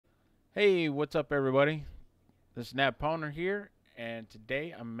Hey, what's up, everybody? This is Nat Pawner here, and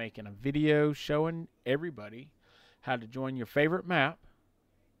today I'm making a video showing everybody how to join your favorite map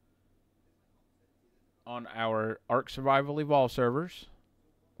on our Ark Survival Evolved servers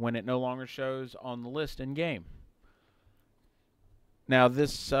when it no longer shows on the list in game. Now,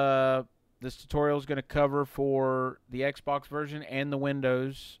 this tutorial is going to cover for the Xbox version and the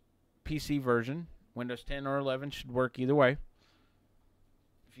Windows PC version. Windows 10 or 11 should work either way.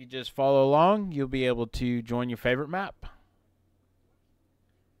 If you just follow along, you'll be able to join your favorite map.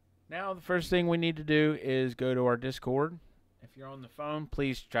 Now, the first thing we need to do is go to our Discord. If you're on the phone,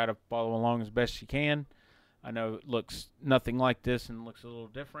 please try to follow along as best you can. I know it looks nothing like this and looks a little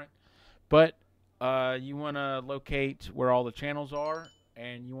different, but you want to locate where all the channels are,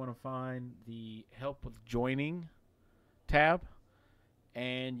 and you want to find the Help with Joining tab,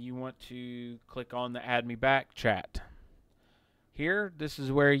 and you want to click on the Add Me Back chat. Here, this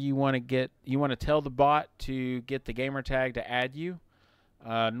is where you want to tell the bot to get the gamer tag to add you.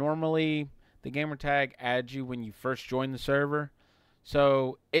 Normally, the gamer tag adds you when you first join the server,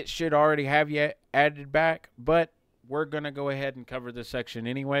 so it should already have you added back, but we're going to go ahead and cover this section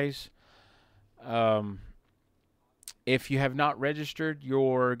anyways. If you have not registered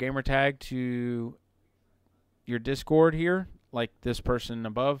your gamer tag to your Discord here, like this person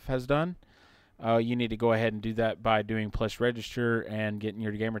above has done, you need to go ahead and do that by doing plus register and getting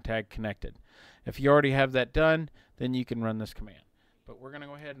your gamer tag connected. If you already have that done, then you can run this command. But we're going to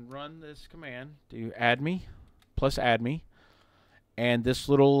go ahead and run this command, do add me, plus add me, and this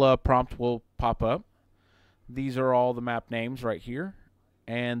little prompt will pop up. These are all the map names right here,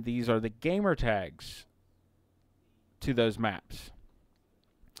 and these are the gamer tags to those maps.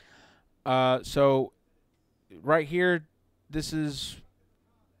 So right here, this is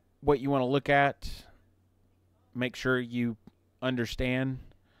what you want to look at. Make sure you understand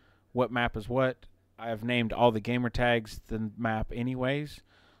what map is what. I have named all the gamer tags the map anyways,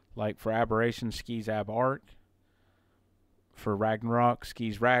 like for Aberration, Skis Ark, for Ragnarok,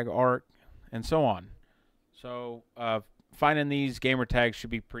 Skis Rag Ark, and so on. So finding these gamer tags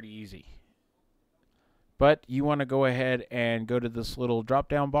should be pretty easy. But you want to go ahead and go to this little drop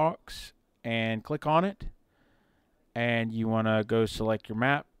down box and click on it, and you want to go select your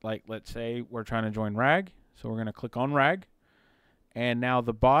map. Like, let's say we're trying to join Rag, so we're going to click on Rag, and now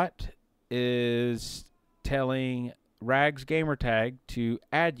the bot is telling Rag's gamer tag to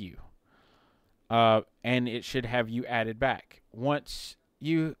add you, and it should have you added back. Once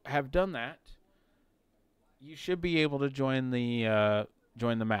you have done that, you should be able to join the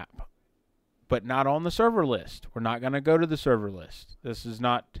map, but not on the server list. We're not going to go to the server list. This is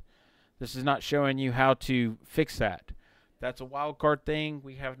not showing you how to fix that. That's a wildcard thing.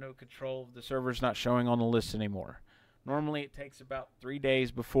 We have no control. The server's not showing on the list anymore. Normally, it takes about 3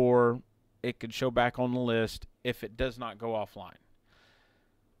 days before it could show back on the list if it does not go offline.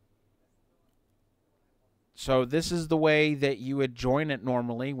 So this is the way that you would join it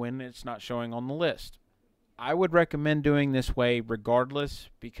normally when it's not showing on the list. I would recommend doing this way regardless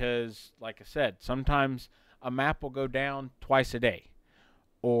because, like I said, sometimes a map will go down twice a day,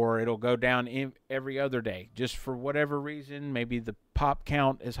 or it'll go down every other day. Just for whatever reason, maybe the pop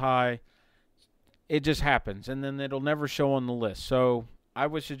count is high. It just happens, and then it'll never show on the list. So I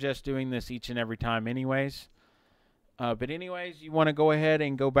would suggest doing this each and every time anyways. But anyways, you want to go ahead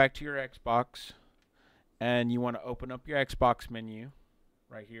and go back to your Xbox, and you want to open up your Xbox menu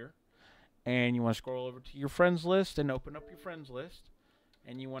right here, and you want to scroll over to your friends list and open up your friends list,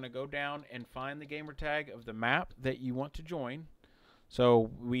 and you want to go down and find the gamer tag of the map that you want to join.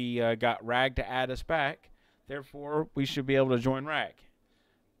 So we got Rag to add us back, therefore we should be able to join Rag.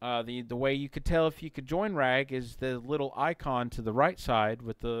 The way you could tell if you could join Rag is the little icon to the right side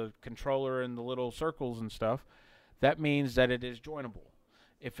with the controller and the little circles and stuff. That means that it is joinable.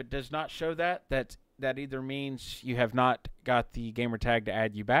 If it does not show that, that either means you have not got the gamer tag to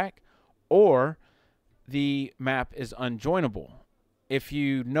add you back, or the map is unjoinable. If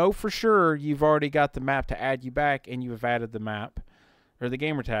you know for sure you've already got the map to add you back and you have added the map or the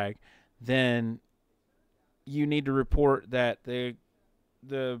gamer tag, then you need to report that you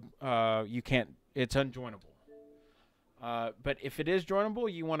can't, it's unjoinable. But if it is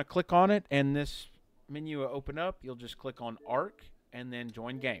joinable, you want to click on it, and this menu will open up. You'll just click on Ark and then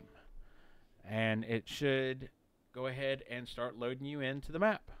join game, and it should go ahead and start loading you into the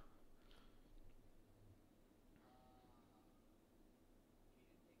map.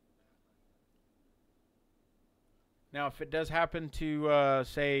 Now, if it does happen to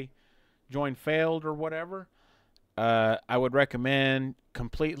say join failed or whatever, I would recommend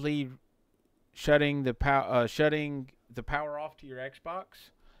completely shutting the power off to your Xbox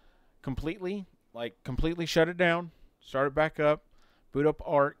completely, completely shut it down, start it back up, boot up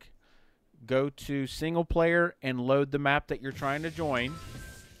Ark, go to single player and load the map that you're trying to join.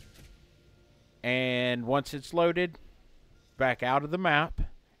 And once it's loaded, back out of the map,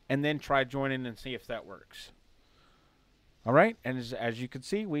 and then try joining and see if that works. All right, and as you can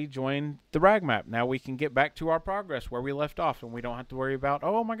see, we joined the RAG map. Now we can get back to our progress where we left off, and we don't have to worry about,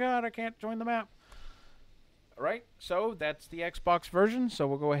 oh my god, I can't join the map. All right, so that's the Xbox version. So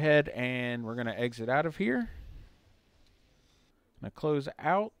we'll go ahead and we're going to exit out of here. I'm going to close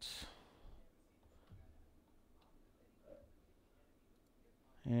out.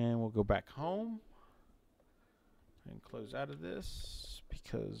 And we'll go back home and close out of this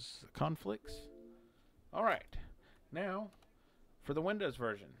because the conflicts. All right. Now, for the Windows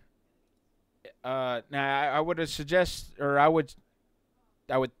version. Now I would suggest, or I would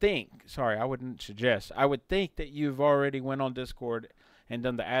think. Sorry, I wouldn't suggest. I would think that you've already went on Discord and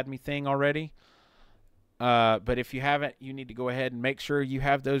done the add me thing already. But if you haven't, you need to go ahead and make sure you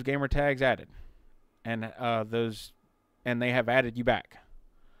have those gamer tags added, and they have added you back.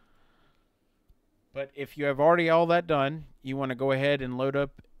 But if you have already all that done, you want to go ahead and load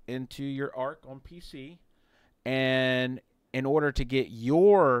up into your Ark on PC. And in order to get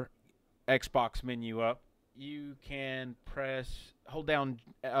your Xbox menu up, you can hold down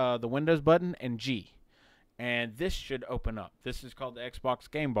the Windows button and G. And this should open up. This is called the Xbox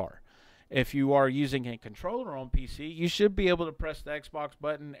Game Bar. If you are using a controller on PC, you should be able to press the Xbox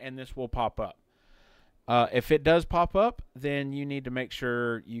button and this will pop up. If it does pop up, then you need to make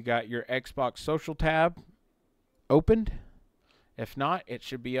sure you got your Xbox Social tab opened. If not, it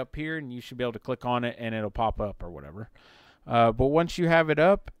should be up here, and you should be able to click on it, and it'll pop up or whatever. But once you have it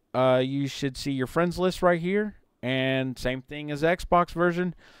up, you should see your friends list right here. And same thing as the Xbox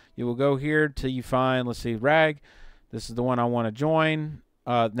version. You will go here till you find, let's see, RAG. This is the one I want to join.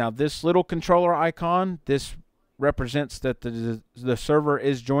 Now, this little controller icon, this represents that the server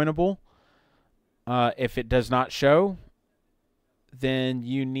is joinable. If it does not show, then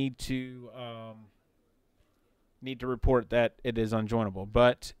you need to report that it is unjoinable.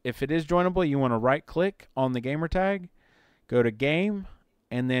 But if it is joinable, you want to right click on the gamer tag, go to game,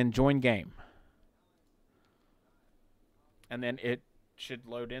 and then join game. And then it should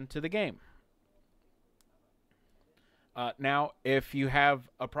load into the game. Now, if you have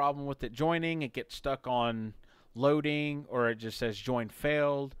a problem with it joining, it gets stuck on loading, or it just says join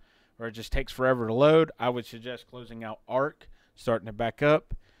failed, or it just takes forever to load, I would suggest closing out Ark, starting it back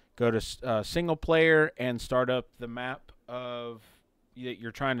up, go to single player, and start up the map of that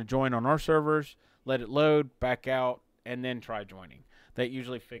you're trying to join on our servers, let it load, back out, and then try joining. That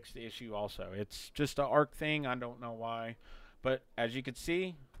usually fixes the issue also. It's just an Ark thing. I don't know why. But as you can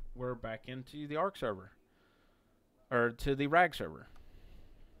see, we're back into the Ark server. Or to the RAG server.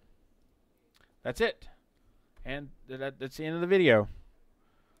 That's it. And that's the end of the video.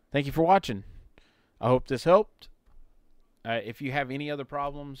 Thank you for watching. I hope this helped. If you have any other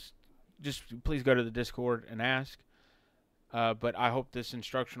problems, just please go to the Discord and ask. But I hope this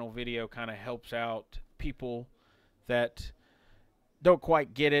instructional video kind of helps out people that don't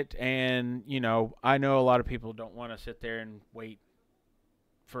quite get it. And, you know, I know a lot of people don't want to sit there and wait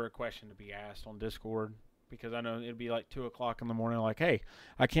for a question to be asked on Discord. Because I know it'd be like 2 o'clock in the morning, like, hey,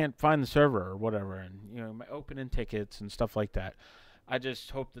 I can't find the server or whatever. And, you know, opening tickets and stuff like that. I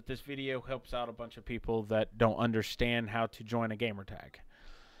just hope that this video helps out a bunch of people that don't understand how to join a gamer tag.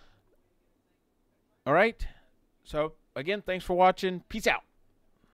 All right. So, again, thanks for watching. Peace out.